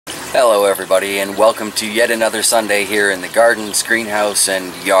Hello everybody, and welcome to yet another Sunday here in the gardens, greenhouse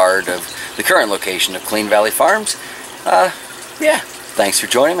and yard of the current location of Clean Valley Farms. Thanks for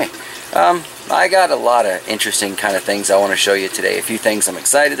joining me. I got a lot of interesting kind of things I want to show you today. A few things I'm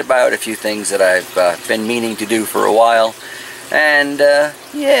excited about, a few things that I've been meaning to do for a while. And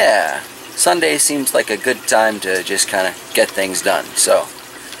Sunday seems like a good time to just kind of get things done. So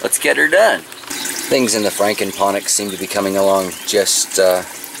let's get her done. Things in the Frankenponics seem to be coming along just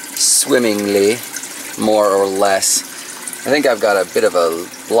swimmingly, more or less. I think I've got a bit of a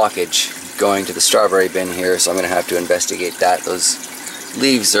blockage going to the strawberry bin here, so I'm going to have to investigate that. Those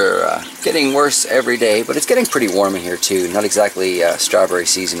leaves are getting worse every day, but it's getting pretty warm in here too. Not exactly strawberry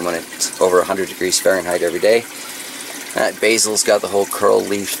season when it's over 100 degrees Fahrenheit every day. That basil's got the whole curl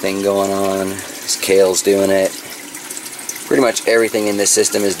leaf thing going on. This kale's doing it. Pretty much everything in this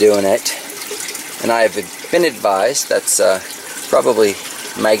system is doing it. And I have been advised that's probably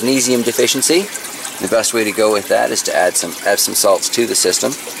magnesium deficiency. The best way to go with that is to add some Epsom salts to the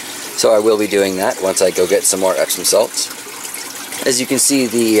system. So I will be doing that once I go get some more Epsom salts. As you can see,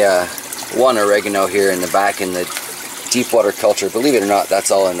 the one oregano here in the back in the deep water culture, believe it or not,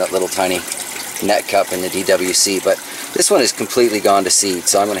 that's all in that little tiny net cup in the DWC, but this one is completely gone to seed,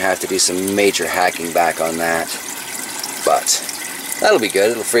 so I'm going to have to do some major hacking back on that. But that'll be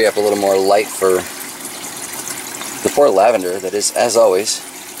good. It'll free up a little more light for the poor lavender that is, as always,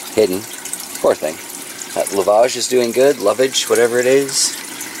 hidden. Poor thing. That lavage is doing good. Lovage, whatever it is.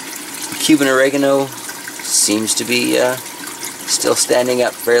 The Cuban oregano seems to be still standing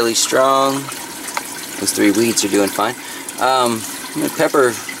up fairly strong. Those three weeds are doing fine. The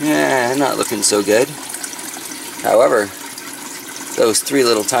pepper, not looking so good. However, those three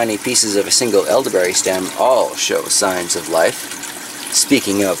little tiny pieces of a single elderberry stem all show signs of life.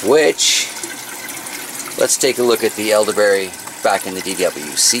 Speaking of which, let's take a look at the elderberry back in the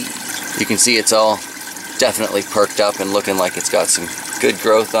DWC. You can see it's all definitely perked up and looking like it's got some good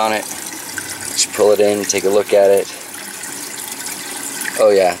growth on it. Just pull it in, take a look at it. Oh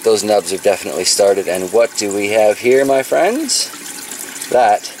yeah, those nubs have definitely started. And what do we have here, my friends?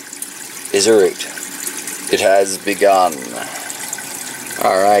 That is a root. It has begun.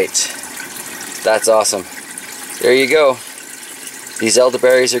 Alright, that's awesome. There you go. These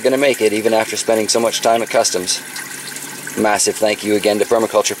elderberries are going to make it even after spending so much time at customs. Massive thank you again to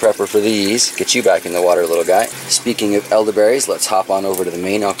Permaculture Prepper for these. Get you back in the water, little guy. Speaking of elderberries, let's hop on over to the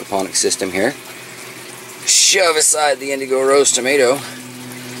main aquaponics system here. Shove aside the indigo rose tomato.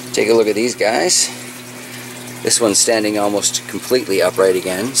 Take a look at these guys. This one's standing almost completely upright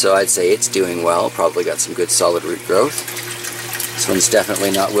again, so I'd say it's doing well. Probably got some good solid root growth. This one's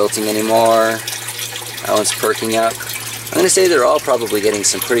definitely not wilting anymore. That one's perking up. I'm going to say they're all probably getting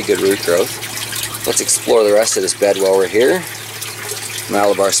some pretty good root growth. Let's explore the rest of this bed while we're here.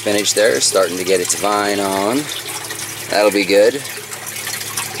 Malabar spinach there, starting to get its vine on. That'll be good.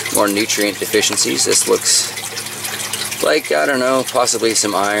 More nutrient deficiencies. This looks like, I don't know, possibly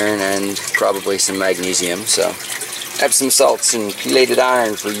some iron and probably some magnesium. So, Epsom salts and chelated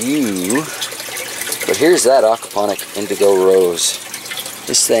iron for you. But here's that aquaponic indigo rose.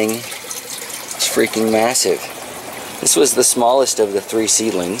 This thing is freaking massive. This was the smallest of the three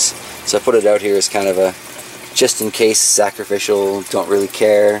seedlings, so I put it out here as kind of a just in case sacrificial, don't really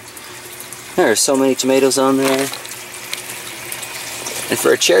care. There are so many tomatoes on there. And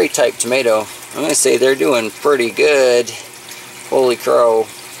for a cherry type tomato, I'm going to say they're doing pretty good. Holy crow.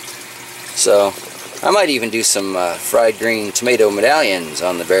 So I might even do some fried green tomato medallions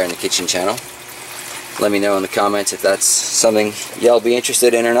on the Bear in the Kitchen channel. Let me know in the comments if that's something y'all be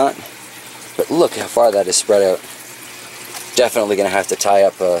interested in or not. But look how far that is spread out. Definitely going to have to tie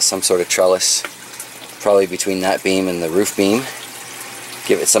up some sort of trellis, probably between that beam and the roof beam.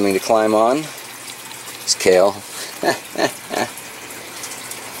 Give it something to climb on. It's kale.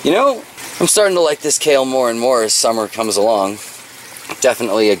 You know, I'm starting to like this kale more and more as summer comes along.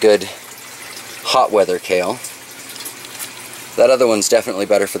 Definitely a good hot weather kale. That other one's definitely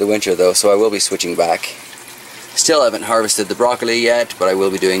better for the winter though, so I will be switching back. Still haven't harvested the broccoli yet, but I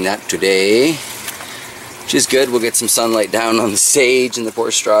will be doing that today. Which is good. We'll get some sunlight down on the sage and the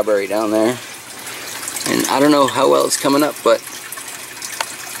poor strawberry down there. And I don't know how well it's coming up, but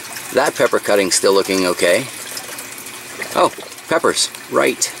that pepper cutting's still looking okay. Oh, peppers,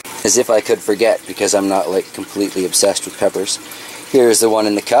 right. As if I could forget, because I'm not like completely obsessed with peppers. Here's the one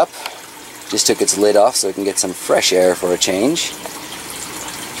in the cup. Just took its lid off so it can get some fresh air for a change.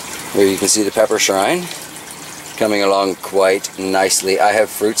 Here you can see the pepper shrine. Coming along quite nicely. I have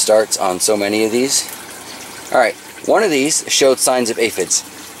fruit starts on so many of these. Alright, one of these showed signs of aphids.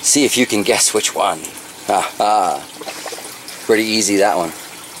 See if you can guess which one. Ha ha. Pretty easy, that one.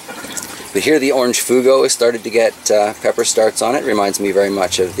 But here the orange fugo has started to get pepper starts on it. Reminds me very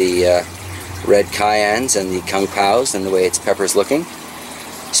much of the red cayennes and the kung paos and the way its pepper's looking.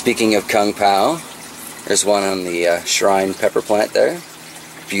 Speaking of kung pao, there's one on the shrine pepper plant there.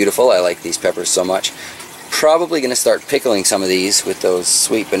 Beautiful, I like these peppers so much. Probably going to start pickling some of these with those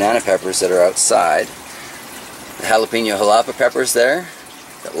sweet banana peppers that are outside. The jalapeno jalapa peppers there.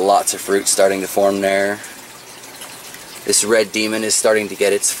 Got lots of fruit starting to form there. This red demon is starting to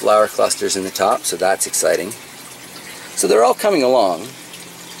get its flower clusters in the top, so that's exciting. So they're all coming along.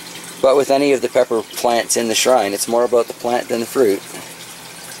 But with any of the pepper plants in the shrine, it's more about the plant than the fruit.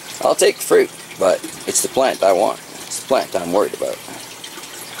 I'll take fruit, but it's the plant I want. It's the plant I'm worried about.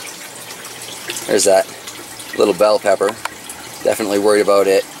 There's that little bell pepper. Definitely worried about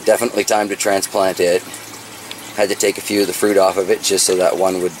it. Definitely time to transplant it. Had to take a few of the fruit off of it just so that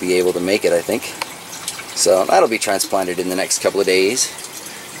one would be able to make it, I think. So that'll be transplanted in the next couple of days.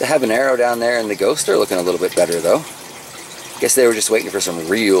 The habanero down there and the ghost are looking a little bit better though. Guess they were just waiting for some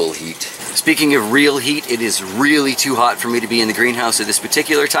real heat. Speaking of real heat, it is really too hot for me to be in the greenhouse at this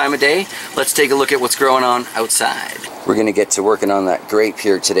particular time of day. Let's take a look at what's growing on outside. We're going to get to working on that grape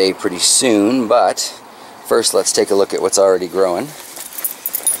here today pretty soon, but first let's take a look at what's already growing.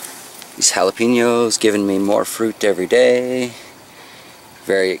 These jalapenos giving me more fruit every day.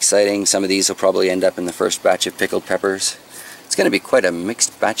 Very exciting. Some of these will probably end up in the first batch of pickled peppers. It's going to be quite a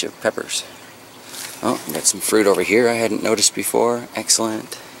mixed batch of peppers. Oh, got some fruit over here I hadn't noticed before.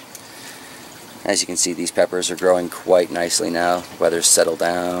 Excellent. As you can see, these peppers are growing quite nicely now. The weather's settled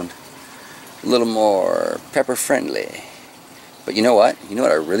down. A little more pepper friendly. But you know what? You know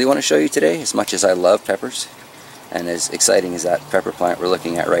what I really want to show you today? As much as I love peppers, and as exciting as that pepper plant we're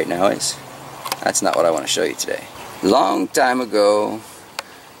looking at right now is, that's not what I want to show you today. Long time ago,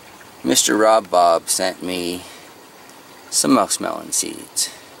 Mr. Rob Bob sent me some muskmelon seeds.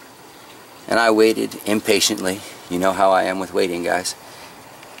 And I waited impatiently, you know how I am with waiting, guys,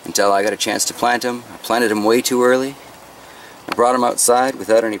 until I got a chance to plant them. I planted them way too early. I brought them outside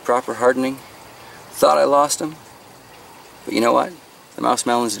without any proper hardening. Thought I lost them. But you know what? The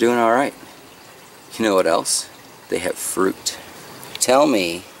muskmelon's doing alright. You know what else? They have fruit. Tell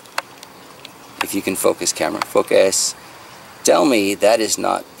me, if you can focus, camera, focus. Tell me that is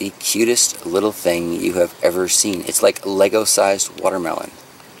not the cutest little thing you have ever seen. It's like Lego-sized watermelon.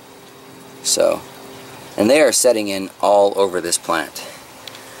 So, and they are setting in all over this plant.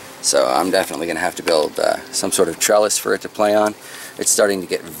 So I'm definitely going to have to build some sort of trellis for it to play on. It's starting to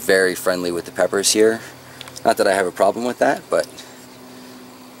get very friendly with the peppers here. Not that I have a problem with that, but,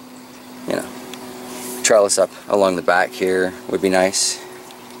 you know, trellis up along the back here would be nice.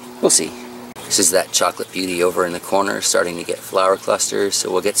 We'll see. This is that chocolate beauty over in the corner starting to get flower clusters,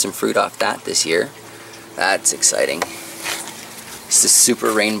 so we'll get some fruit off that this year. That's exciting. It's the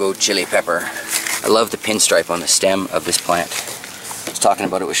super rainbow chili pepper. I love the pinstripe on the stem of this plant. I was talking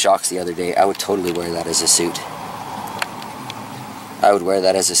about it with Shocks the other day. I would totally wear that as a suit. I would wear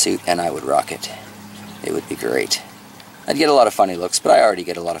that as a suit and I would rock it. It would be great. I'd get a lot of funny looks, but I already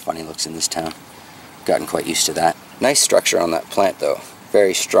get a lot of funny looks in this town. Gotten quite used to that. Nice structure on that plant though.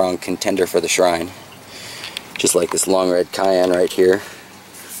 Very strong contender for the shrine. Just like this long red cayenne right here.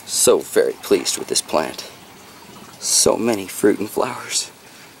 So very pleased with this plant. So many fruit and flowers.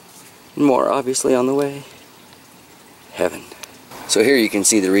 More obviously on the way. Heaven. So here you can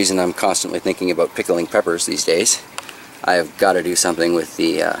see the reason I'm constantly thinking about pickling peppers these days. I've got to do something with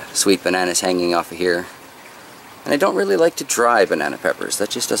the sweet bananas hanging off of here. And I don't really like to dry banana peppers. That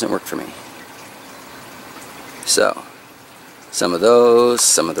just doesn't work for me. So, some of those,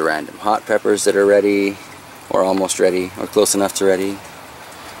 some of the random hot peppers that are ready, or almost ready, or close enough to ready.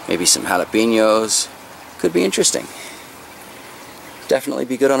 Maybe some jalapenos. Could be interesting. Definitely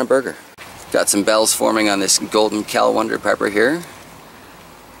be good on a burger. Got some bells forming on this golden Cal Wonder pepper here.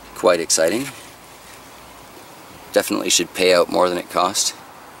 Quite exciting. Definitely should pay out more than it cost.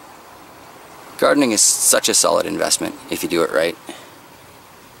 Gardening is such a solid investment if you do it right.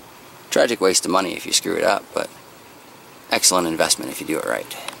 Tragic waste of money if you screw it up, but excellent investment if you do it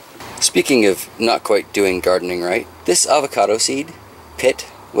right. Speaking of not quite doing gardening right, this avocado seed, pit,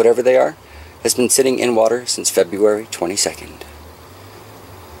 whatever they are, has been sitting in water since February 22nd.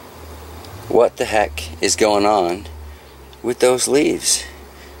 What the heck is going on with those leaves?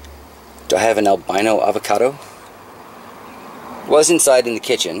 Do I have an albino avocado? Was inside in the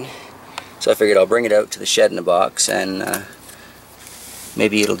kitchen, so I figured I'll bring it out to the shed in a box and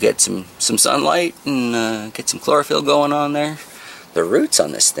maybe it'll get some sunlight and get some chlorophyll going on there. The roots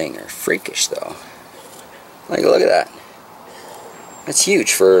on this thing are freakish though. Like, look at that. That's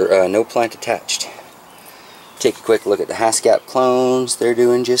huge for no plant attached. Take a quick look at the haskap clones. They're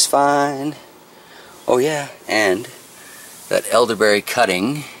doing just fine. Oh yeah, and that elderberry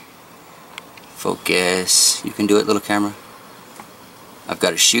cutting. Focus. You can do it, little camera. I've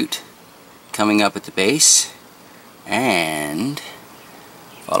got a shoot coming up at the base. And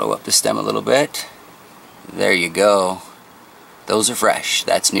follow up the stem a little bit. There you go. Those are fresh.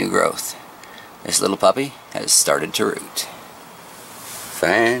 That's new growth. This little puppy has started to root.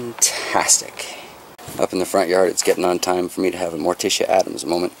 Fantastic. Up in the front yard, it's getting on time for me to have a Morticia Adams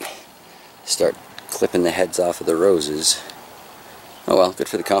moment. Start clipping the heads off of the roses. Oh well, good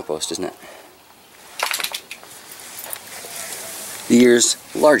for the compost, isn't it? The year's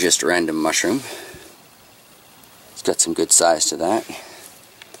largest random mushroom. It's got some good size to that.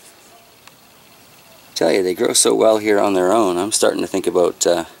 Tell you, they grow so well here on their own. I'm starting to think about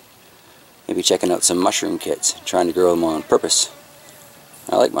maybe checking out some mushroom kits, trying to grow them on purpose.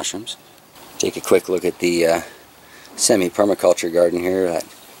 I like mushrooms. Take a quick look at the semi-permaculture garden here. That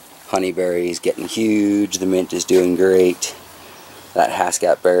honeyberry is getting huge. The mint is doing great. That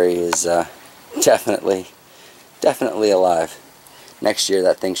haskap berry is definitely alive. Next year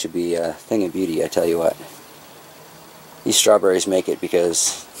that thing should be a thing of beauty, I tell you what. These strawberries make it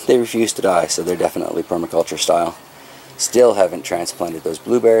because they refuse to die, so they're definitely permaculture style. Still haven't transplanted those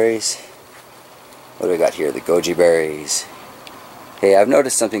blueberries. What do we got here? The goji berries. Hey, I've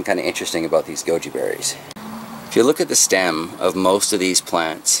noticed something kind of interesting about these goji berries. If you look at the stem of most of these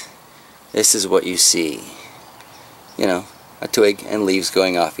plants, this is what you see. You know, a twig and leaves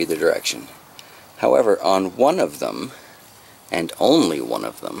going off either direction. However, on one of them, and only one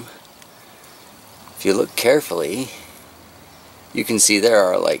of them, if you look carefully, you can see there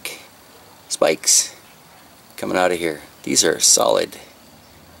are like spikes coming out of here. These are solid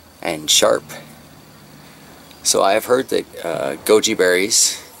and sharp. So I have heard that goji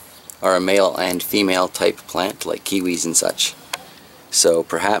berries are a male and female type plant, like kiwis and such. So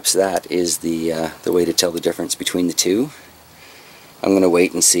perhaps that is the way to tell the difference between the two. I'm going to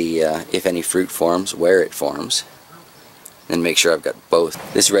wait and see if any fruit forms, where it forms, and make sure I've got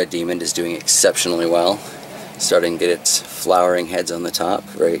both. This red demon is doing exceptionally well. Starting to get its flowering heads on the top.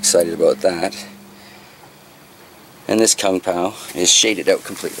 Very excited about that. And this kung pao is shaded out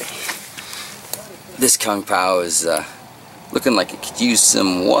completely. This kung pao is looking like it could use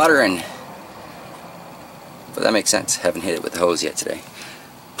some watering. But that makes sense. Haven't hit it with the hose yet today.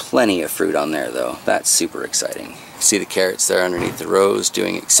 Plenty of fruit on there though. That's super exciting. See the carrots there underneath the rose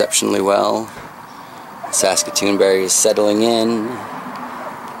doing exceptionally well. Saskatoon berry is settling in.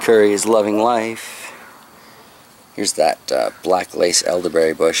 Curry is loving life. Here's that black lace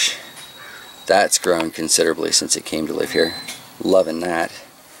elderberry bush. That's grown considerably since it came to live here. Loving that.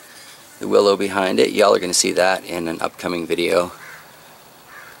 The willow behind it, y'all are going to see that in an upcoming video.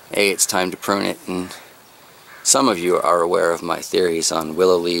 It's time to prune it, and some of you are aware of my theories on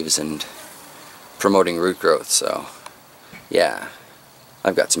willow leaves and promoting root growth, so yeah,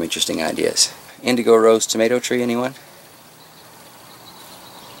 I've got some interesting ideas. Indigo rose tomato tree, anyone?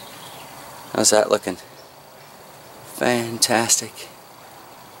 How's that looking? Fantastic.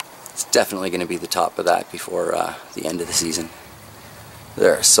 It's definitely going to be the top of that before the end of the season.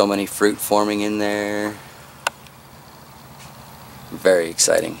 There are so many fruit forming in there. Very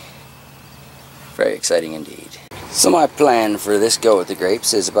exciting. Very exciting indeed. So my plan for this go with the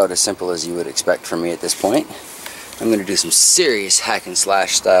grapes is about as simple as you would expect from me at this point. I'm going to do some serious hack and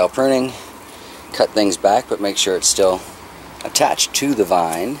slash style pruning. Cut things back, but make sure it's still attached to the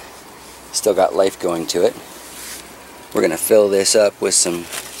vine. Still got life going to it. We're going to fill this up with some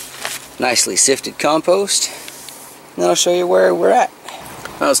nicely sifted compost, and then I'll show you where we're at.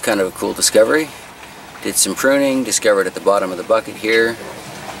 That was kind of a cool discovery. Did some pruning, discovered at the bottom of the bucket here,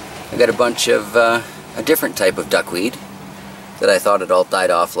 I got a bunch of a different type of duckweed that I thought had all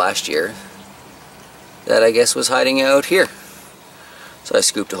died off last year that I guess was hiding out here. So I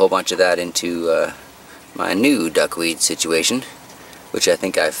scooped a whole bunch of that into my new duckweed situation, which I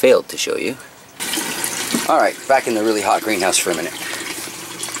think I failed to show you. Alright, back in the really hot greenhouse for a minute.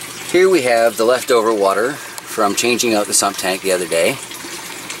 Here we have the leftover water from changing out the sump tank the other day,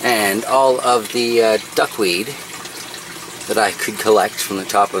 and all of the duckweed that I could collect from the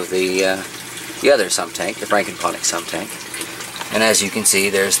top of the other sump tank, the Frankenponic sump tank. And as you can see,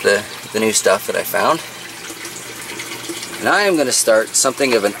 there's the new stuff that I found. And I am going to start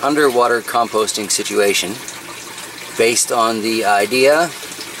something of an underwater composting situation based on the idea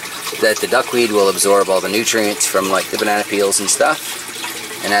that the duckweed will absorb all the nutrients from like the banana peels and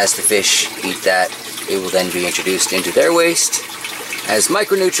stuff, and as the fish eat that, it will then be introduced into their waste as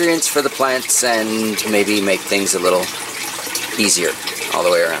micronutrients for the plants and maybe make things a little easier all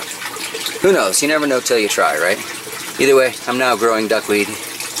the way around. Who knows? You never know till you try, right? Either way, I'm now growing duckweed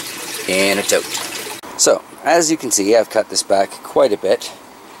in a tote. So, as you can see, I've cut this back quite a bit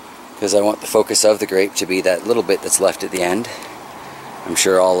because I want the focus of the grape to be that little bit that's left at the end. I'm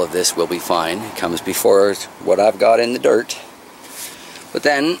sure all of this will be fine. It comes before what I've got in the dirt. But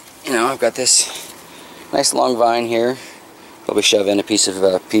then, you know, I've got this nice long vine here. Probably shove in a piece of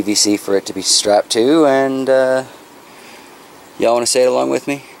PVC for it to be strapped to, and y'all want to say it along with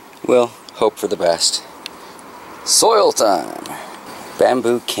me? We'll hope for the best. Soil time!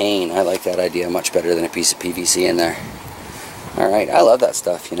 Bamboo cane. I like that idea much better than a piece of PVC in there. Alright, I love that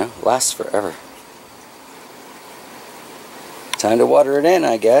stuff, you know. Lasts forever. Time to water it in,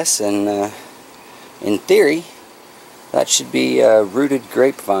 I guess, and in theory, that should be a rooted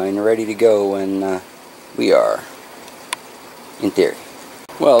grapevine ready to go when we are. In theory.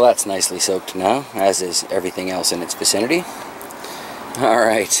 Well, that's nicely soaked now, as is everything else in its vicinity.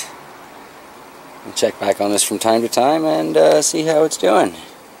 Alright. I'll check back on this from time to time and see how it's doing.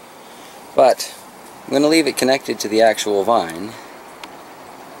 But I'm going to leave it connected to the actual vine,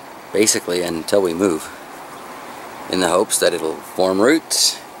 basically until we move, in the hopes that it'll form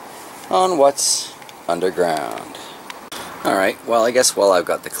roots on what's underground. Alright, well, I guess while I've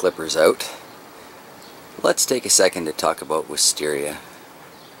got the clippers out, let's take a second to talk about wisteria.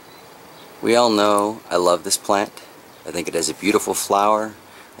 We all know I love this plant. I think it has a beautiful flower.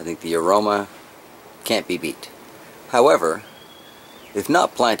 I think the aroma can't be beat. However, if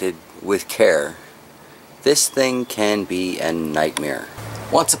not planted with care, this thing can be a nightmare.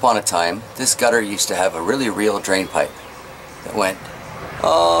 Once upon a time, this gutter used to have a really real drain pipe that went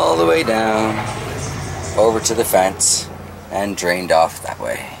all the way down over to the fence and drained off that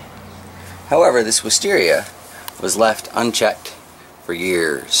way. However, this wisteria was left unchecked for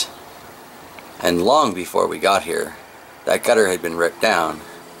years. And long before we got here, that gutter had been ripped down,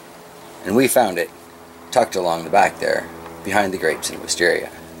 and we found it tucked along the back there, behind the grapes and wisteria.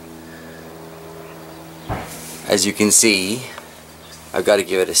 As you can see, I've got to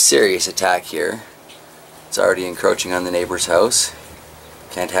give it a serious attack here. It's already encroaching on the neighbor's house.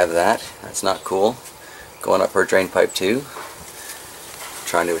 Can't have that. That's not cool. Going up her drain pipe too.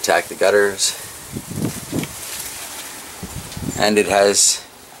 Trying to attack the gutters, and it has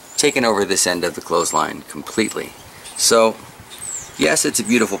taken over this end of the clothesline completely. So yes, it's a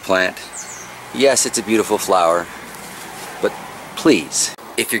beautiful plant, yes, it's a beautiful flower, but please,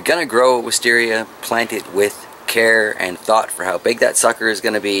 if you're gonna grow a wisteria, plant it with care and thought for how big that sucker is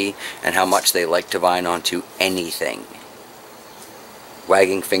gonna be and how much they like to vine onto anything.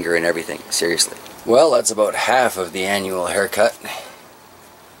 Wagging finger and everything, seriously. Well, that's about half of the annual haircut.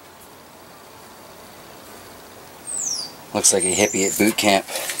 Looks like a hippie at boot camp.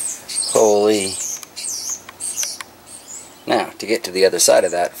 Holy. Now, to get to the other side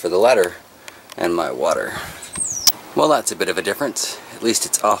of that for the ladder and my water. Well, that's a bit of a difference. At least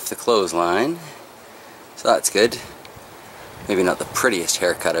it's off the clothesline. So that's good. Maybe not the prettiest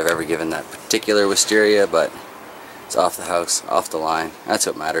haircut I've ever given that particular wisteria, but it's off the house, off the line. That's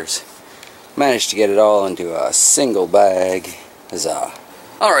what matters. Managed to get it all into a single bag. Huzzah.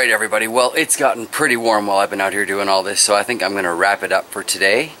 Alright everybody, well, it's gotten pretty warm while I've been out here doing all this, so I think I'm going to wrap it up for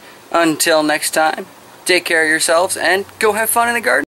today. Until next time, take care of yourselves and go have fun in the garden.